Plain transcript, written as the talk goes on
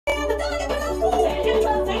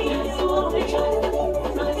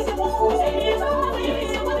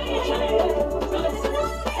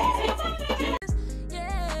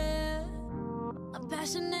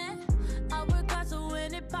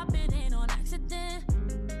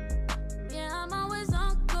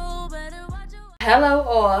Hello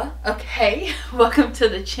all. Okay, welcome to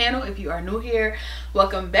the channel if you are new here.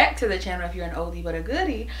 Welcome back to the channel if you're an oldie but a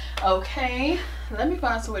goodie. Okay, let me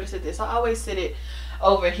find somewhere to sit this. I always sit it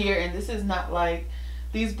over here, and this is not like,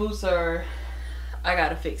 these boots are, I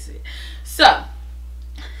gotta fix it. So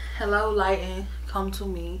hello lighting, come to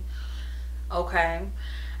me. Okay,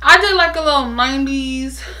 I did like a little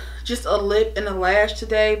 90s, just a lip and a lash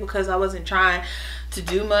today because I wasn't trying to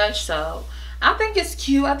do much. So I think it's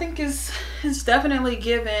cute. I think it's definitely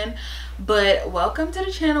given. But welcome to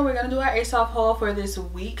the channel. We're gonna do our ASOPH haul for this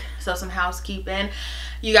week. So some housekeeping.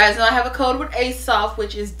 You guys know I have a code with ASOPH,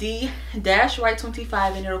 which is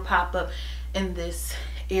D-Right25, and it'll pop up in this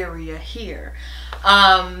area here.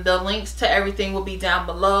 The links to everything will be down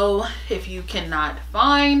below. If you cannot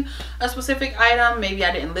find a specific item, maybe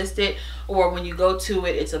I didn't list it, or when you go to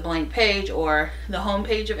it it's a blank page, or the home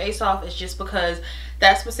page of ASOPH, it's just because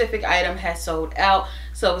that specific item has sold out,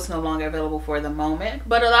 so it's no longer available for the moment.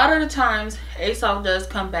 But a lot of the times ASOPH does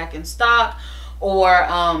come back in stock, or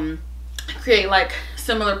create like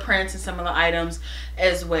similar prints and similar items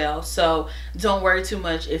as well. So don't worry too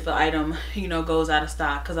much if an item, you know, goes out of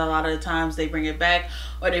stock, because a lot of the times they bring it back,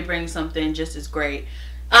 or they bring something just as great.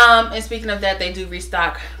 And speaking of that, they do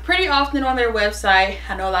restock pretty often on their website.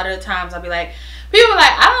 I know a lot of the times I'll be like, people are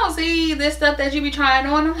like, I don't see this stuff that you be trying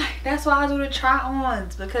on. I'm like, that's why I do the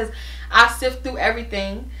try-ons, because I sift through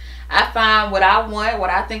everything. I find what I want, what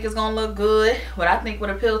I think is gonna look good, what I think would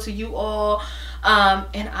appeal to you all,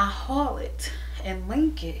 and I haul it and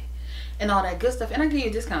link it and all that good stuff, and I give you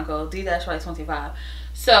a discount code D-Right25.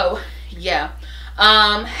 So yeah,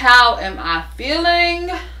 how am I feeling?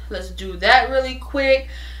 Let's do that really quick.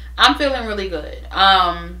 I'm feeling really good.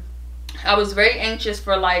 I was very anxious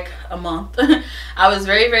for like a month. I was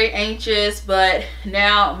very anxious, but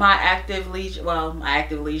now my athleisure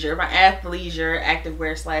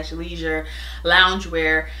activewear / leisure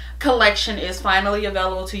loungewear collection is finally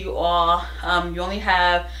available to you all. You only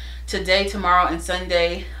have today, tomorrow, and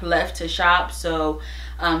Sunday left to shop, so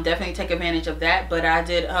definitely take advantage of that. But I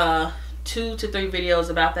did 2 to 3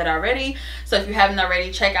 videos about that already, so if you haven't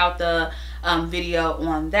already, check out the video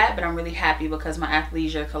on that. But I'm really happy because my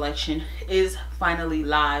athleisure collection is finally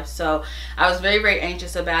live. So I was very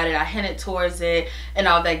anxious about it. I hinted towards it and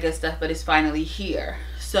all that good stuff, but it's finally here.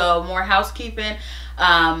 So more housekeeping.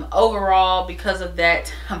 Overall, because of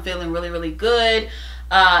that, I'm feeling really good.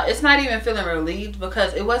 It's not even feeling relieved,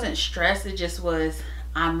 because it wasn't stress, it just was,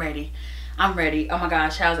 I'm ready. Oh my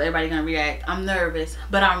gosh, how's everybody gonna react? I'm nervous,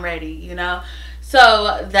 but I'm ready, you know.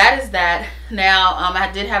 So that is that. Now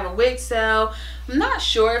I did have a wig sale. I'm not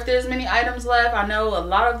sure if there's many items left. I know a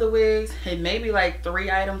lot of the wigs, it may be like 3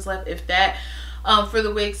 items left, if that, for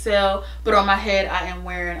the wig sale. But on my head I am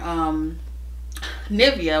wearing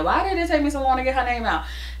Nivea. Why did it take me so long to get her name out?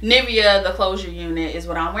 Nivea, the closure unit, is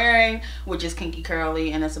what I'm wearing, which is kinky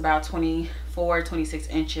curly, and it's about 26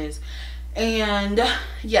 inches. And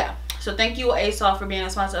yeah, so thank you ASOPH for being a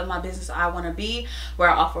sponsor of my business I Want to Be, where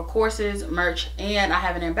I offer courses, merch, and I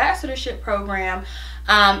have an ambassadorship program.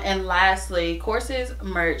 And lastly, courses,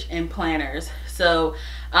 merch, and planners. So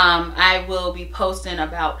I will be posting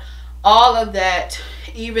about all of that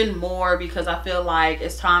even more, because I feel like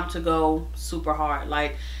it's time to go super hard.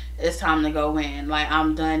 Like, it's time to go in. Like,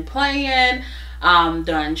 I'm done playing, I'm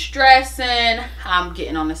done stressing, I'm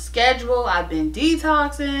getting on the schedule, I've been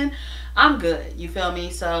detoxing, I'm good, you feel me?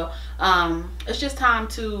 So it's just time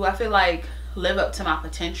to, I feel like, live up to my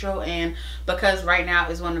potential. And because right now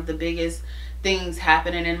is one of the biggest things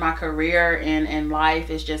happening in my career and in life,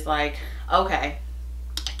 it's just like, okay,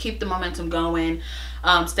 keep the momentum going.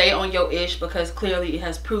 Stay on your ish, because clearly it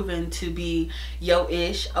has proven to be your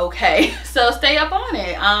ish. Okay, so stay up on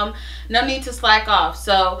it. No need to slack off.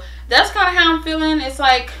 So that's kind of how I'm feeling. It's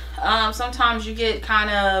like sometimes you get kind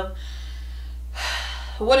of,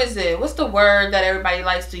 what is it, what's the word that everybody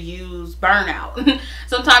likes to use? Burnout.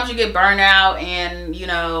 Sometimes you get burnout, and you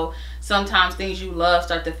know, sometimes things you love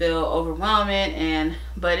start to feel overwhelming,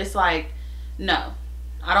 but it's like, no,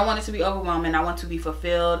 I don't want it to be overwhelming. I want to be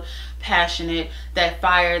fulfilled, passionate, that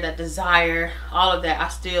fire, that desire, all of that. I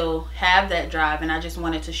still have that drive, and I just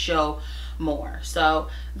wanted to show more. So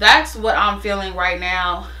that's what I'm feeling right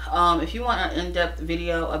now. If you want an in-depth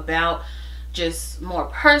video about just more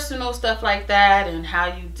personal stuff like that, and how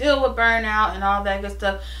you deal with burnout and all that good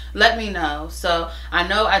stuff, let me know. So I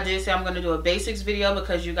know I did say I'm going to do a basics video,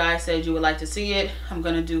 because you guys said you would like to see it. I'm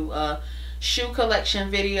going to do a shoe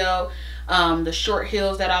collection video, the short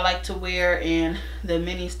heels that I like to wear, and the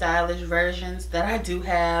mini stylish versions that I do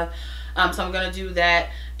have. So I'm going to do that,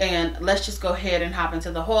 and let's just go ahead and hop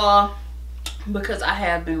into the haul. because I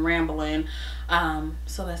have been rambling.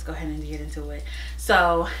 So let's go ahead and get into it.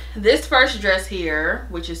 So this first dress here,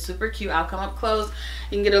 which is super cute, I'll come up close.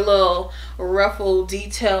 You can get a little ruffle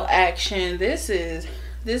detail action.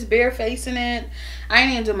 This bare facing it. I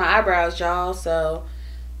ain't even do my eyebrows, y'all, so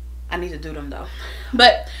I need to do them though.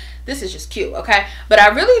 But this is just cute, okay? But I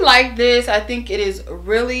really like this. I think it is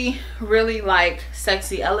really, really like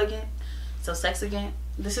sexy elegant. So sexigant.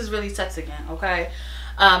 This is really sexigant, okay?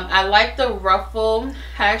 I like the ruffle.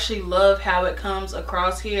 I actually love how it comes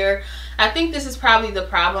across here. I think this is probably the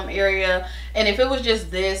problem area, and if it was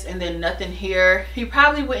just this and then nothing here, you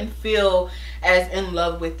probably wouldn't feel as in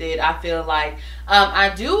love with it. I feel like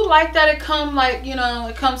I do like that it come, like, you know,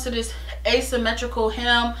 it comes to this asymmetrical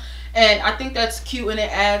hem, and I think that's cute and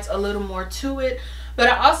it adds a little more to it. But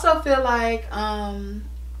I also feel like I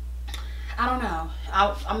don't know,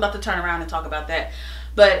 I'm about to turn around and talk about that,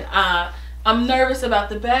 but I'm nervous about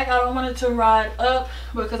the back. I don't want it to ride up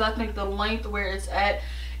because I think the length where it's at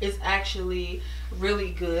is actually really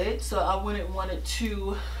good. So I wouldn't want it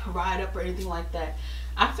to ride up or anything like that.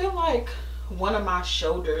 I feel like one of my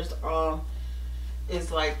shoulders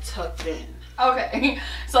is like tucked in. Okay,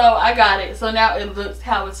 so I got it. So now it looks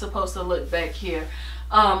how it's supposed to look back here.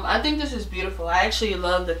 I think this is beautiful. I actually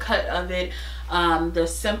love the cut of it. The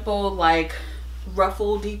simple like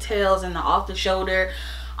ruffle details and the off the shoulder.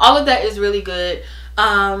 All of that is really good.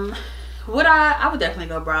 I would definitely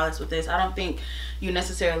go braless with this. I don't think you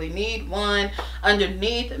necessarily need one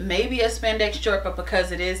underneath. Maybe a spandex short, but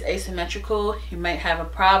because it is asymmetrical, you might have a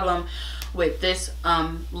problem with this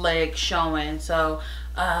leg showing. So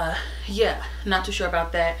yeah, not too sure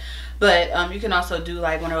about that. But you can also do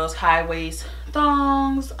like one of those high waist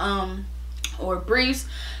thongs or briefs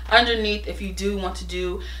underneath if you do want to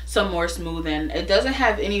do some more smoothing. It doesn't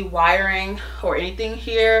have any wiring or anything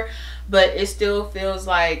here, but it still feels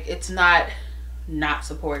like it's not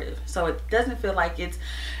supportive. So it doesn't feel like it's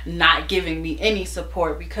not giving me any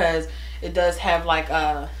support because it does have like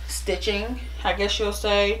a stitching, I guess you'll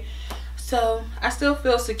say. So I still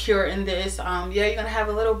feel secure in this. Yeah, you're gonna have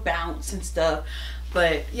a little bounce and stuff.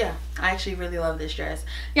 But yeah, I actually really love this dress.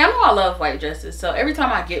 Yeah, I know I love white dresses, so every time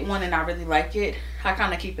I get one and I really like it, I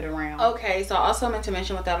kind of keep it around. Okay, so I also meant to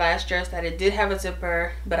mention with that last dress that it did have a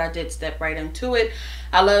zipper, but I did step right into it.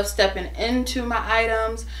 I love stepping into my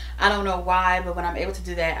items. I don't know why, but when I'm able to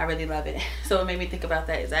do that, I really love it. So it made me think about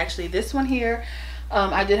that is actually this one here.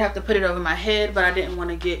 I did have to put it over my head, but I didn't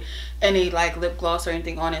want to get any like lip gloss or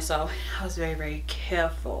anything on it, so I was very, very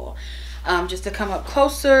careful. Just to come up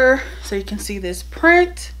closer so you can see this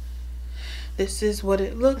print. This is what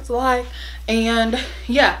it looks like. And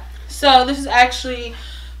yeah, so this is actually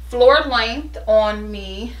floor length on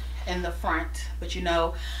me in the front, but you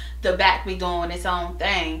know the back be doing its own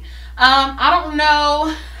thing. I don't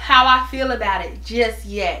know how I feel about it just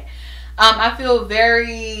yet. I feel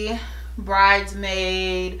very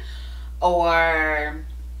bridesmaid or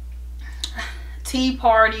tea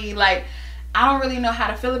party, like I don't really know how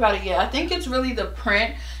to feel about it yet. I think it's really the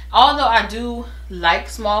print. Although I do like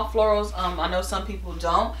small florals, I know some people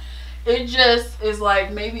don't. It just is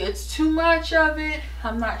like maybe it's too much of it.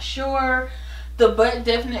 I'm not sure. The butt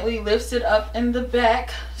definitely lifts it up in the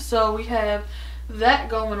back, so we have that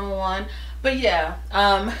going on. But yeah,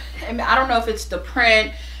 I don't know if it's the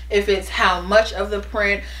print, if it's how much of the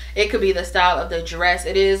print. It could be the style of the dress.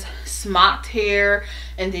 It is smocked hair,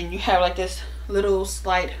 and then you have like this little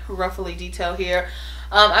slight ruffly detail here.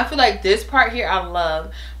 I feel like this part here I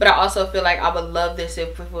love, but I also feel like I would love this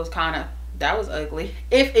if it was kind of, that was ugly,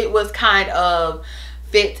 if it was kind of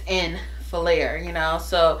fit and flare, you know.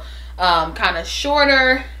 So kind of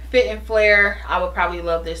shorter fit and flare, I would probably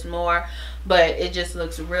love this more, but it just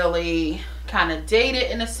looks really kind of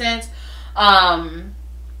dated in a sense,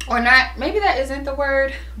 or not, maybe that isn't the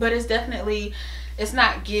word, but it's definitely, it's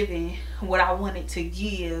not giving what I want it to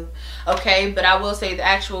give. Okay, but I will say the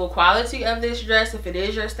actual quality of this dress, if it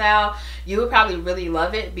is your style, you would probably really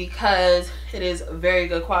love it because it is very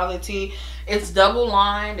good quality. It's double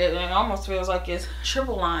lined. It almost feels like it's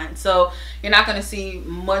triple lined, so you're not going to see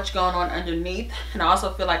much going on underneath. And I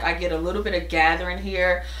also feel like I get a little bit of gathering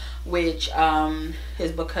here, which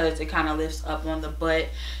is because it kind of lifts up on the butt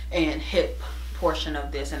and hip portion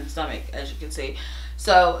of this and stomach, as you can see.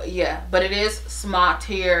 So yeah, but it is smocked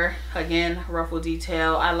here, again, ruffle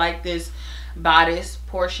detail. I like this bodice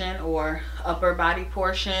portion or upper body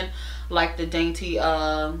portion, like the dainty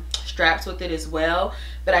straps with it as well.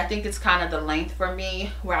 But I think it's kind of the length for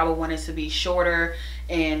me where I would want it to be shorter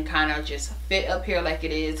and kind of just fit up here like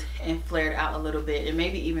it is and flared out a little bit, and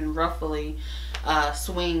maybe even ruffly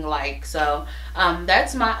swing like. So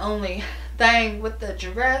that's my only thing with the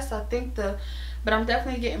dress. I think but I'm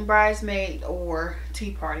definitely getting bridesmaid or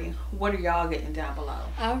tea party. What are y'all getting down below?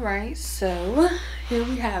 All right, so here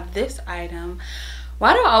we have this item.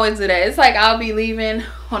 Why do I always do that? It's like I'll be leaving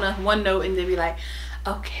on one note and then be like,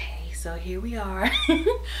 okay, so here we are.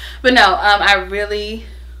 But no, I really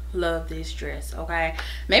love this dress. Okay,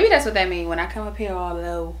 maybe that's what that means when I come up here all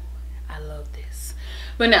low. I love this.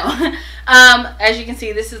 But no, as you can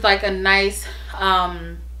see, this is like a nice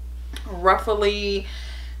ruffly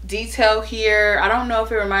detail here. I don't know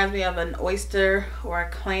if it reminds me of an oyster or a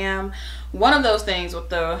clam, one of those things with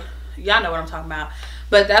the, y'all know what I'm talking about.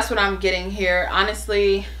 But that's what I'm getting here.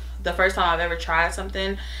 Honestly, the first time I've ever tried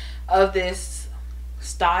something of this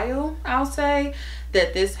style, I'll say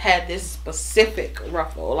that this had this specific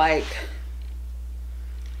ruffle. Like,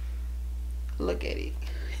 look at it.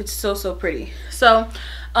 It's so pretty. So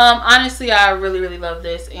honestly, I really love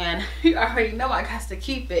this, and you already know I got to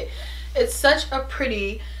keep it. It's such a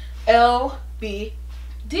pretty LBD.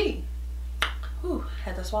 Ooh,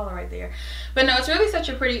 had to swallow right there. But no, it's really such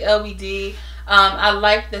a pretty LBD. I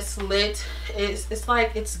like the slit. It's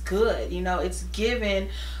like, it's good, you know, it's giving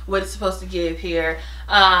what it's supposed to give here.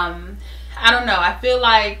 I don't know, I feel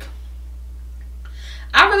like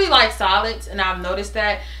I really like solids, and I've noticed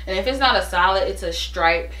that. And if it's not a solid, it's a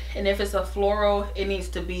stripe, and if it's a floral, it needs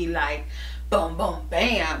to be like boom boom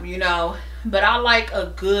bam, you know. But I like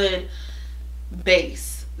a good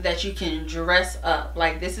base that you can dress up.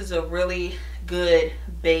 Like, this is a really good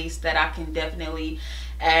base that I can definitely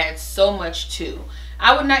add so much to.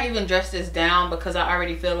 I would not even dress this down because I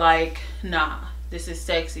already feel like, nah, this is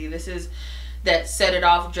sexy. This is that set it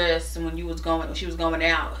off dress when she was going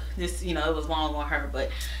out. This, you know, it was long on her,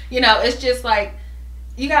 but you know, it's just like,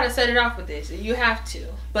 you got to set it off with this. You have to.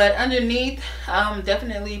 But underneath,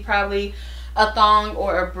 definitely probably a thong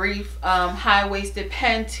or a brief high-waisted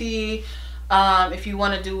panty. If you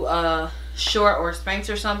want to do a short or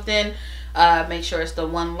Spanx or something, make sure it's the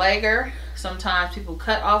one-legger. Sometimes people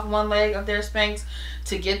cut off one leg of their Spanx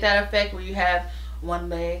to get that effect where you have one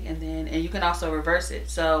leg, and you can also reverse it.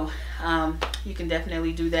 So you can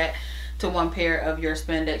definitely do that to one pair of your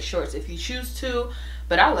spandex shorts if you choose to.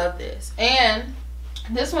 But I love this, and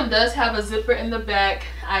this one does have a zipper in the back.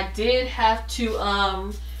 I did have to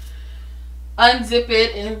unzip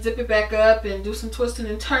it and zip it back up and do some twisting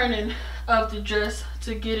and turning of the dress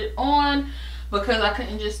to get it on, because I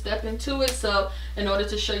couldn't just step into it. So in order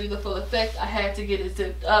to show you the full effect, I had to get it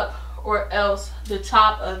zipped up, or else the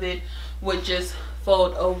top of it would just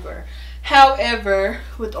fold over. However,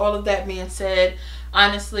 with all of that being said,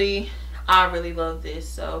 honestly, I really love this.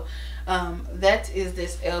 So that is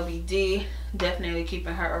this LBD. Definitely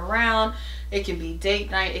keeping her around. It can be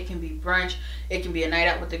date night, it can be brunch, it can be a night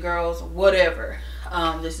out with the girls, whatever.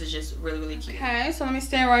 This is just really cute. Okay, so let me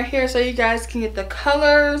stand right here so you guys can get the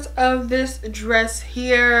colors of this dress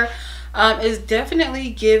here. It's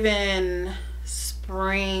definitely giving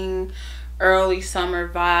spring, early summer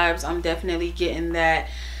vibes. I'm definitely getting that.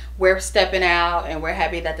 We're stepping out and we're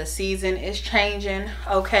happy that the season is changing.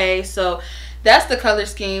 Okay, so that's the color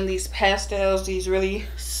scheme. These pastels, these really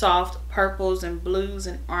soft purples and blues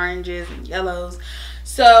and oranges and yellows.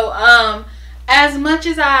 So as much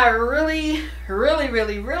as I really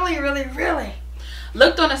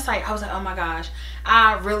looked on the site, I was like, oh my gosh,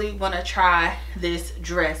 I really want to try this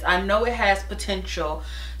dress. I know it has potential.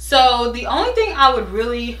 So the only thing I would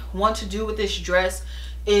really want to do with this dress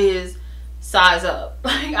is size up.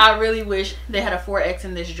 Like, I really wish they had a 4X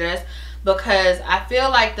in this dress, because I feel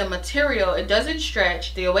like the material, it doesn't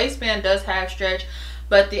stretch. The waistband does have stretch,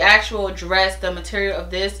 but the actual dress, the material of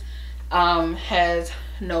this has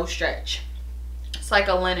no stretch. It's like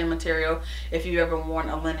a linen material, if you ever worn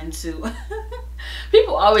a linen suit.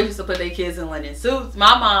 People always used to put their kids in linen suits.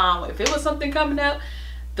 My mom, if it was something coming up,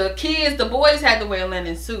 the boys had to wear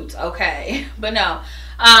linen suits. Okay, but no,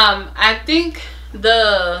 I think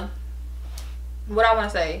what I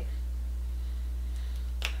want to say,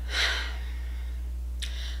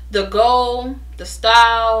 the goal, the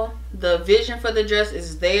style, the vision for the dress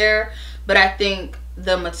is there, but I think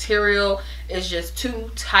the material is just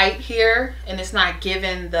too tight here, and it's not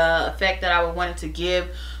giving the effect that I would want it to give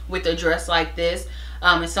with a dress like this.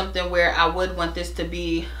 It's something where I would want this to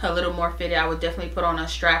be a little more fitted. I would definitely put on a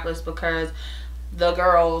strapless, because the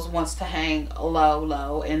girls wants to hang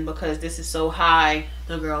low, and because this is so high,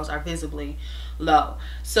 the girls are visibly low.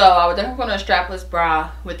 So I would definitely put on a strapless bra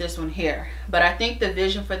with this one here. But I think the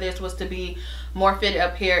vision for this was to be more fitted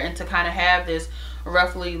up here and to kind of have this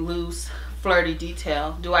roughly loose flirty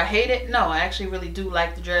detail. Do I hate it? No, I actually really do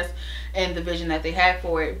like the dress and the vision that they had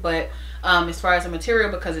for it. But as far as the material,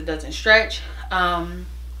 because it doesn't stretch,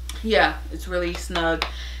 yeah, it's really snug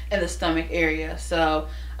in the stomach area. So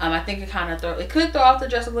I think it kind of could throw off the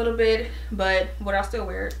dress a little bit, but would I still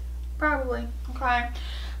wear it? Probably. Okay.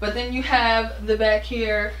 But then you have the back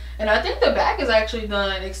here, and I think the back is actually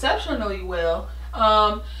done exceptionally well.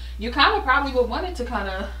 You kind of probably would want it to kind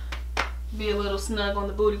of be a little snug on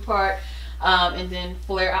the booty part, and then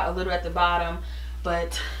flare out a little at the bottom.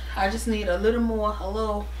 But I just need a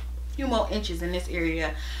few more inches in this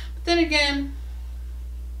area. But then again,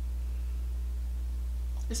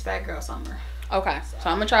 it's fat girl summer. Okay, so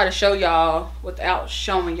I'm gonna try to show y'all without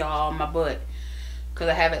showing y'all my butt, because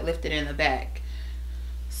I have it lifted in the back.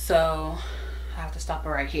 So I have to stop it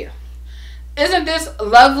right here. Isn't this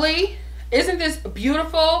lovely? Isn't this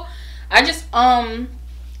beautiful? I just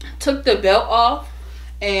took the belt off,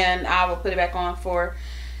 and I will put it back on for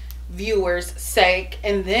viewers' sake.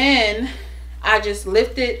 And then I just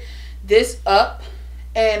lifted this up,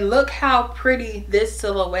 and look how pretty this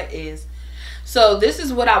silhouette is. So this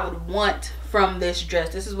is what I would want from this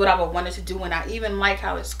dress. This is what I would want it to do, and I even like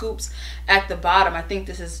how it scoops at the bottom. I think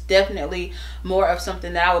this is definitely more of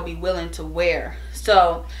something that I would be willing to wear.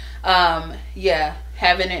 So yeah,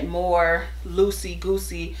 having it more loosey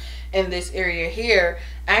goosey in this area here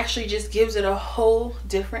actually just gives it a whole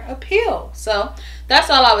different appeal. So that's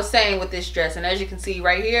all I was saying with this dress. And as you can see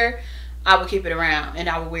right here, I would keep it around and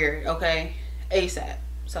I would wear it, okay, ASAP.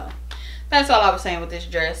 So that's all I was saying with this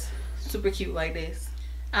dress. Super cute like this.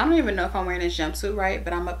 I don't even know if I'm wearing this jumpsuit right,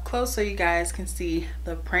 but I'm up close so you guys can see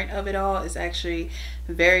the print of it all. It's actually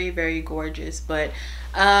very, very gorgeous. But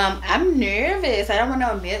I'm nervous. I don't want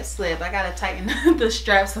no nip slip. I gotta tighten the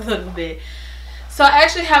straps a little bit. So I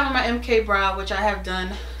actually have on my MK bra, which I have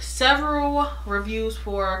done several reviews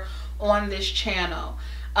for on this channel.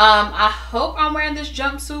 I hope I'm wearing this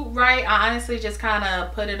jumpsuit right. I honestly just kind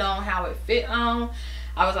of put it on how it fit on.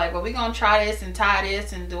 I was like, well, we're gonna try this and tie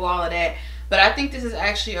this and do all of that. But I think this is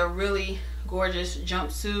actually a really gorgeous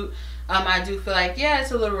jumpsuit. I do feel like, yeah,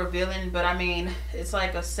 it's a little revealing, but I mean, it's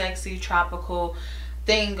like a sexy tropical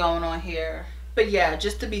thing going on here. But yeah,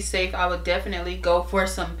 just to be safe, I would definitely go for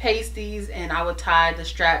some pasties, and I would tie the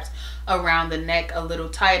straps around the neck a little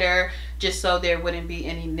tighter, just so there wouldn't be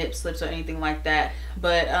any nip slips or anything like that.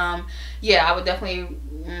 But yeah, I would definitely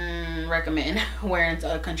recommend wearing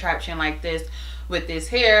a contraption like this with this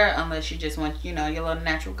hair, unless you just want, you know, your little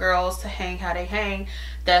natural girls to hang how they hang.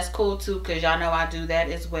 That's cool too, because y'all know I do that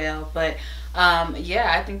as well. But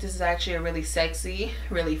yeah, I think this is actually a really sexy,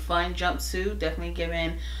 really fun jumpsuit. Definitely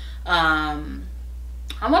giving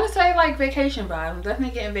I want to say like vacation vibe. I'm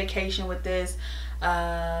definitely getting vacation with this.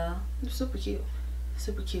 Super cute,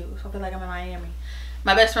 super cute. I feel like I'm in Miami.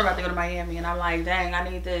 My best friend about to go to Miami, and I'm like, dang, I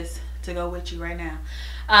need this to go with you right now.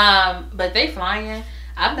 But they flying.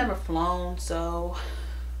 I've never flown, so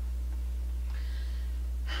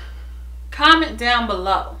comment down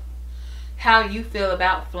below how you feel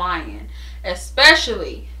about flying,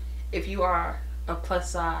 especially if you are a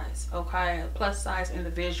plus size, okay, a plus size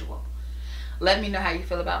individual. Let me know how you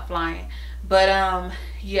feel about flying. But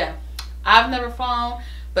yeah, I've never flown,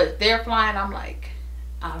 but they're flying. I'm like,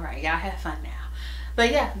 all right, y'all have fun now.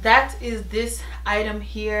 But yeah, that is this item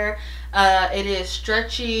here. It is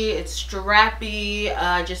stretchy, it's strappy.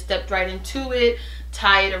 Just stepped right into it,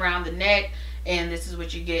 tie it around the neck, and this is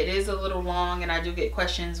what you get. It is a little long, and I do get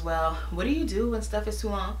questions, well, what do you do when stuff is too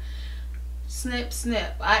long? Snip,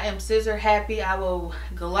 snip. I am scissor happy. I will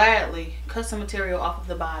gladly cut some material off of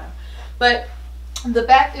the bottom. But the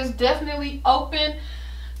back is definitely open,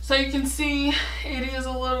 so you can see it is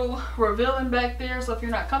a little revealing back there. So if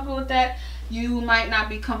you're not comfortable with that, you might not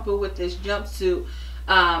be comfortable with this jumpsuit.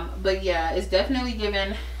 But yeah, it's definitely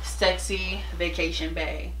giving sexy vacation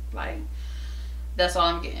bae. Like, that's all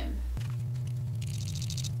I'm getting.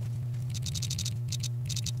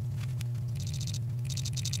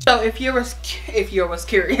 So if you were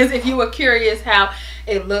curious how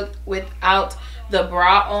it looked without the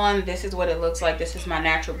bra on, this is what it looks like. This is my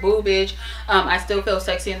natural boobage. I still feel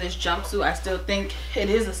sexy in this jumpsuit. I still think it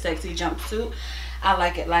is a sexy jumpsuit. I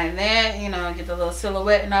like it like that, you know, get the little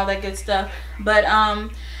silhouette and all that good stuff. But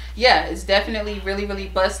yeah, it's definitely really, really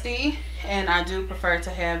busty, and I do prefer to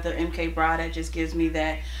have the MK bra that just gives me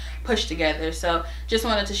that push together. So just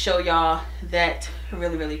wanted to show y'all that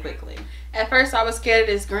really, really quickly. At first I was scared of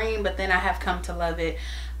this green, but then I have come to love it.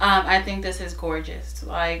 I think this is gorgeous.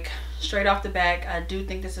 Like, straight off the back, I do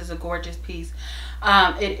think this is a gorgeous piece.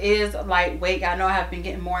 It is lightweight. I know I have been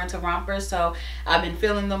getting more into rompers, so I've been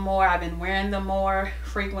feeling them more. I've been wearing them more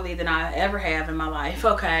frequently than I ever have in my life.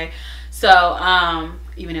 Okay, so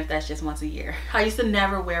even if that's just once a year. I used to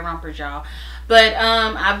never wear rompers, y'all, but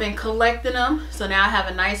I've been collecting them, so now I have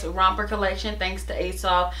a nice romper collection thanks to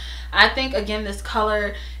ASOPH. I think, again, this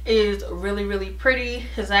color is really, really pretty.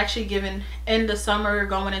 It's actually giving end of summer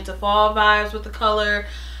going into fall vibes with the color.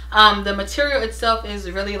 The material itself is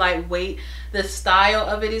really lightweight. The style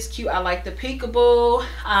of it is cute. I like the peekaboo.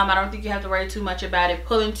 I don't think you have to worry too much about it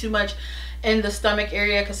pulling too much in the stomach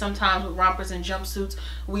area, because sometimes with rompers and jumpsuits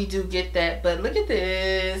we do get that. But look at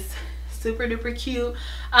this, super duper cute.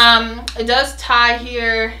 It does tie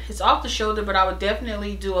here. It's off the shoulder, but I would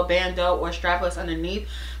definitely do a bandeau or strapless underneath,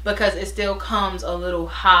 because it still comes a little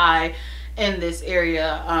high in this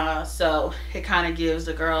area. So it kind of gives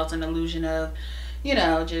the girls an illusion of, you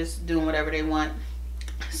know, just doing whatever they want,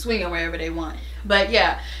 swinging wherever they want. But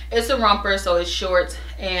yeah, it's a romper, so it's short,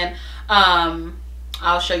 and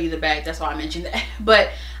I'll show you the back. That's why I mentioned that. But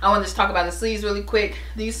I wanted to talk about the sleeves really quick.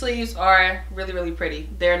 These sleeves are really, really pretty.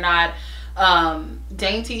 They're not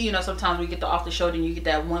dainty. You know, sometimes we get the off the shoulder and you get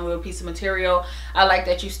that one little piece of material. I like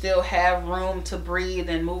that you still have room to breathe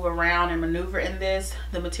and move around and maneuver in this.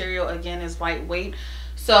 The material, again, is lightweight.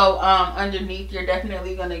 So underneath, you're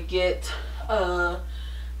definitely gonna get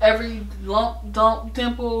every lump, dump,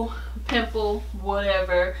 dimple, pimple,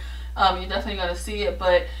 whatever. You're definitely gonna see it,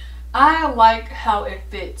 but I like how it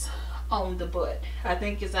fits on the butt. I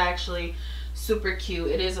think it's actually super cute.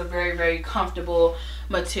 It is a very, very comfortable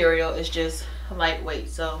material. It's just lightweight,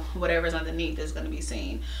 so whatever's underneath is going to be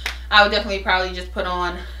seen. I would definitely probably just put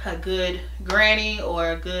on a good granny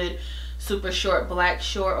or a good super short black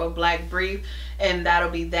short or black brief, and that'll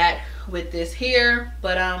be that with this here.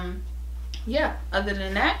 But yeah, other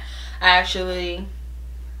than that, I actually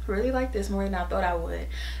really like this more than I thought I would.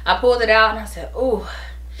 I pulled it out and I said, "Ooh,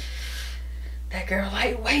 that girl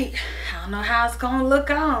lightweight. I don't know how it's gonna look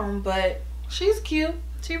on, but she's cute.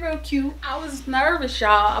 She real cute." I was nervous,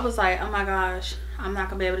 y'all. I was like, oh my gosh, I'm not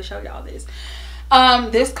gonna be able to show y'all this.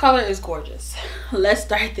 This color is gorgeous. Let's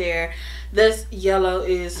start there. This yellow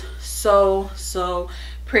is so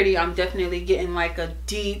pretty. I'm definitely getting like a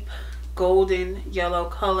deep golden yellow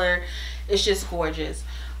color. It's just gorgeous.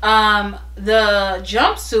 The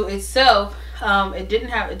jumpsuit itself, it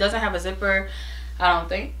doesn't have a zipper, I don't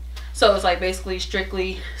think. So it's like basically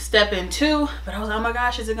strictly step in two. But I was like, oh my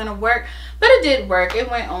gosh, is it gonna work? But it did work. It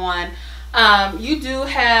went on. You do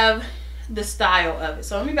have the style of it.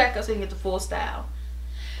 So let me back up so you can get the full style.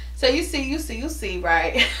 So you see,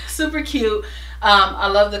 right? Super cute. I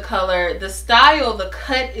love the color. The style, the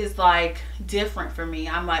cut is like different for me.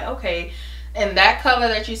 I'm like, okay, and that color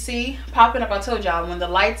that you see popping up, I told y'all, when the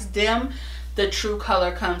lights dim, the true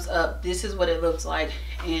color comes up. This is what it looks like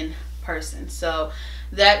in person. So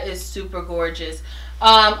that is super gorgeous.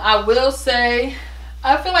 I will say,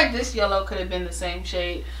 I feel like this yellow could have been the same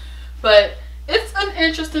shade, but it's an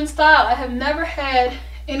interesting style. I have never had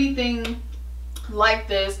anything like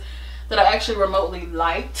this that I actually remotely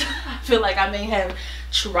liked. I feel like I may have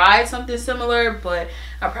tried something similar, but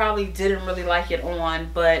I probably didn't really like it on.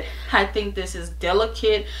 But I think this is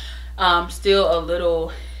delicate, still a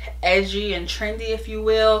little edgy and trendy, if you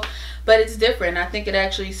will, but it's different. I think it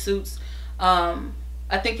actually suits,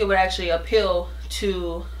 I think it would actually appeal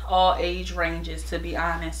to all age ranges, to be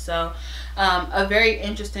honest. So a very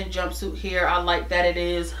interesting jumpsuit here. I like that it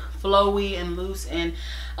is flowy and loose, and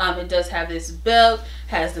it does have this belt,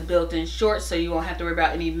 has the built-in shorts, so you won't have to worry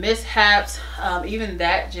about any mishaps. Even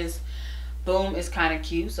that, just boom, is kind of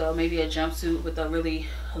cute. So maybe a jumpsuit with a really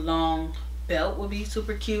long belt would be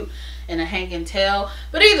super cute, and a hanging tail.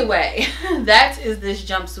 But either way, that is this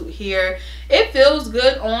jumpsuit here. It feels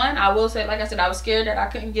good on. I will say, like I said, I was scared that I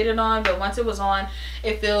couldn't get it on, but once it was on,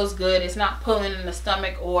 it feels good. It's not pulling in the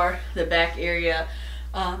stomach or the back area.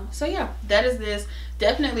 So yeah, that is this.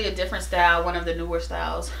 Definitely a different style, one of the newer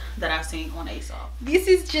styles that I've seen on ASOPH. This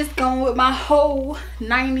is just going with my whole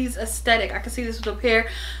 90s aesthetic. I can see this with a pair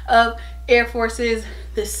of Air Forces,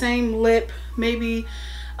 the same lip, maybe.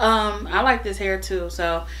 I like this hair too,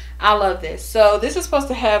 so I love this. So this is supposed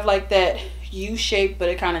to have like that U shape, but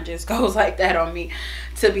it kind of just goes like that on me,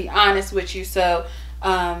 to be honest with you. So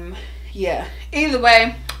yeah, either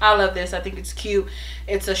way, I love this. I think it's cute.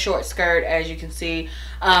 It's a short skirt, as you can see.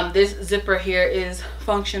 This zipper here is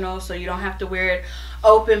functional, so you don't have to wear it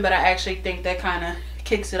open, but I actually think that kind of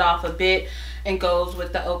kicks it off a bit and goes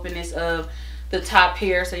with the openness of the top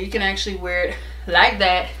here, so you can actually wear it like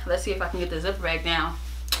that. Let's see if I can get the zipper back down.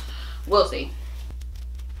 We'll see.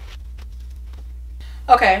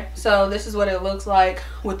 Okay, so this is what it looks like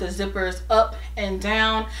with the zippers up and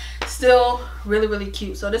down. Still really, really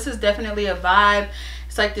cute. So this is definitely a vibe.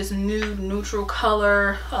 It's like this nude neutral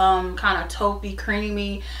color, kind of taupey,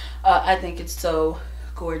 creamy. I think it's so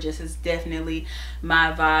gorgeous. It's definitely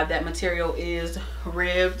my vibe. That material is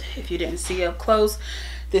ribbed. If you didn't see up close,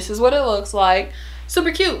 this is what it looks like.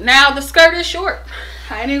 Super cute. Now the skirt is short.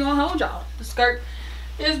 I ain't even gonna hold y'all. The skirt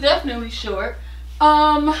is definitely short.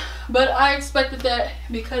 But I expected that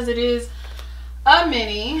because it is a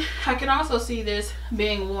mini. I can also see this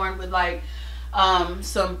being worn with like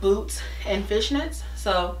some boots and fishnets.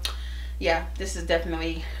 So yeah, this is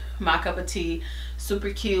definitely my cup of tea.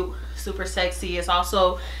 Super cute, super sexy. It's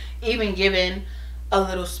also even given a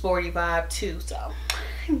little sporty vibe too. So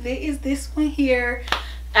there is this one here.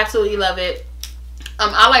 Absolutely love it.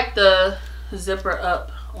 I like the zipper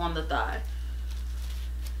up on the thigh.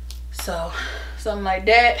 So something like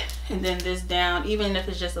that, and then this down, even if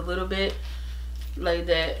it's just a little bit like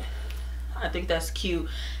that. I think that's cute.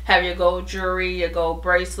 Have your gold jewelry, your gold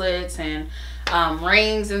bracelets, and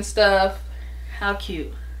rings and stuff. How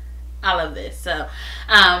cute. I love this. So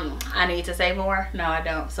I need to say more. No, I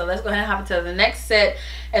don't. So let's go ahead and hop into the next set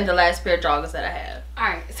and the last pair of joggers that I have. All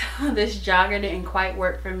right, so this jogger didn't quite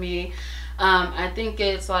work for me. I think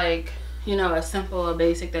it's like, you know, a simple, a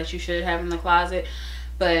basic that you should have in the closet,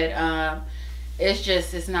 but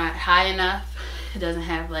it's not high enough. It doesn't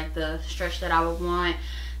have like the stretch that I would want.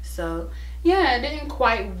 So yeah, it didn't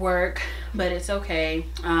quite work, but it's okay.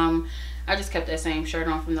 I just kept that same shirt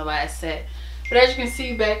on from the last set. But as you can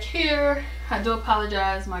see back here, I do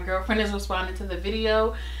apologize. My girlfriend is responding to the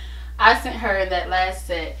video. I sent her that last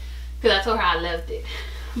set because I told her I loved it.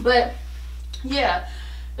 But yeah,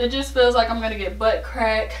 it just feels like I'm gonna get butt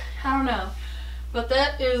crack. I don't know. But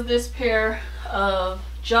that is this pair of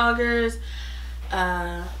joggers.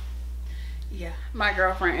 Yeah, my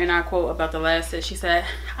girlfriend and I quote about the last set. She said,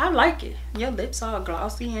 I like it. Your lips all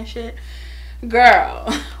glossy and shit.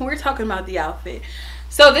 Girl, we're talking about the outfit.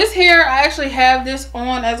 So this hair, I actually have this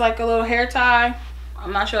on as like a little hair tie.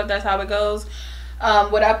 I'm not sure if that's how it goes.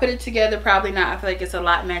 Would I put it together? Probably not. I feel like it's a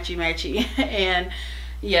lot matchy and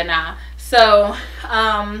yeah, nah. So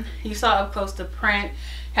you saw up close the print.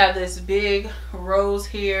 Have this big rose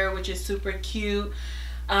here, which is super cute.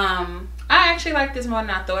 I actually like this more than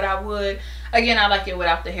I thought I would. Again, I like it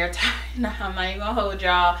without the hair tie. Nah, I'm not even gonna hold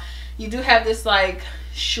y'all. You do have this like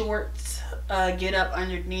short get up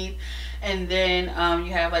underneath, and then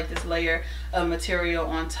you have like this layer of material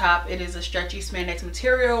on top. It is a stretchy spandex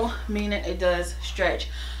material, meaning it does stretch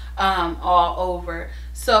all over.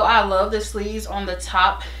 So I love the sleeves on the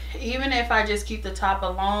top. Even if I just keep the top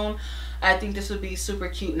alone, I think this would be super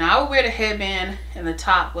cute. Now I would wear the headband in the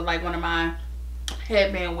top with like one of my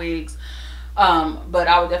headband wigs, but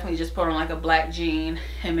I would definitely just put on like a black jean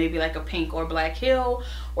and maybe like a pink or black heel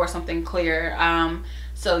or something clear.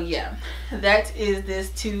 So yeah, that is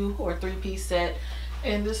this 2 or 3 piece set,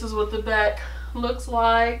 and this is what the back looks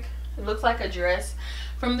like. It looks like a dress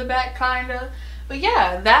from the back kinda. But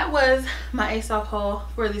yeah, that was my ASOPH haul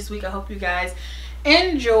for this week. I hope you guys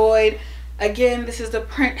enjoyed. Again, this is the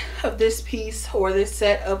print of this piece or this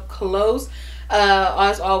set up close.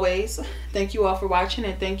 As always, thank you all for watching,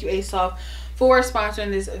 and thank you ASOPH for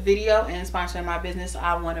sponsoring this video and sponsoring my business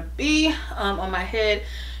I Want to Be. On my head,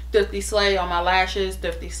 Thrifty Slay. On my lashes,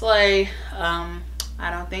 Thrifty Slay. I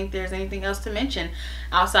don't think there's anything else to mention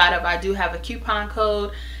outside of I do have a coupon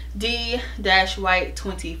code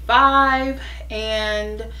D-White25,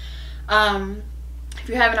 and if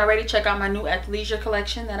you haven't already, check out my new athleisure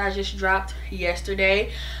collection that I just dropped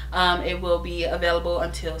yesterday. It will be available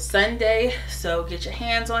until Sunday, so get your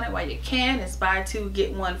hands on it while you can. It's buy 2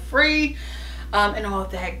 get 1 free, and all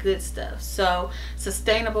of that good stuff. So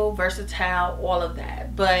sustainable, versatile, all of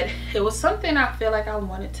that. But it was something I feel like I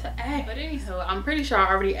wanted to add. But anywho, I'm pretty sure I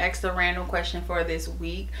already asked a random question for this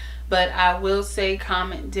week, but I will say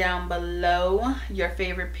comment down below your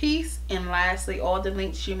favorite piece, and lastly, all the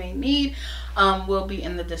links you may need will be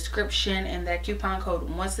in the description, and that coupon code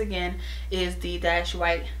once again is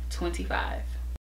D-White25.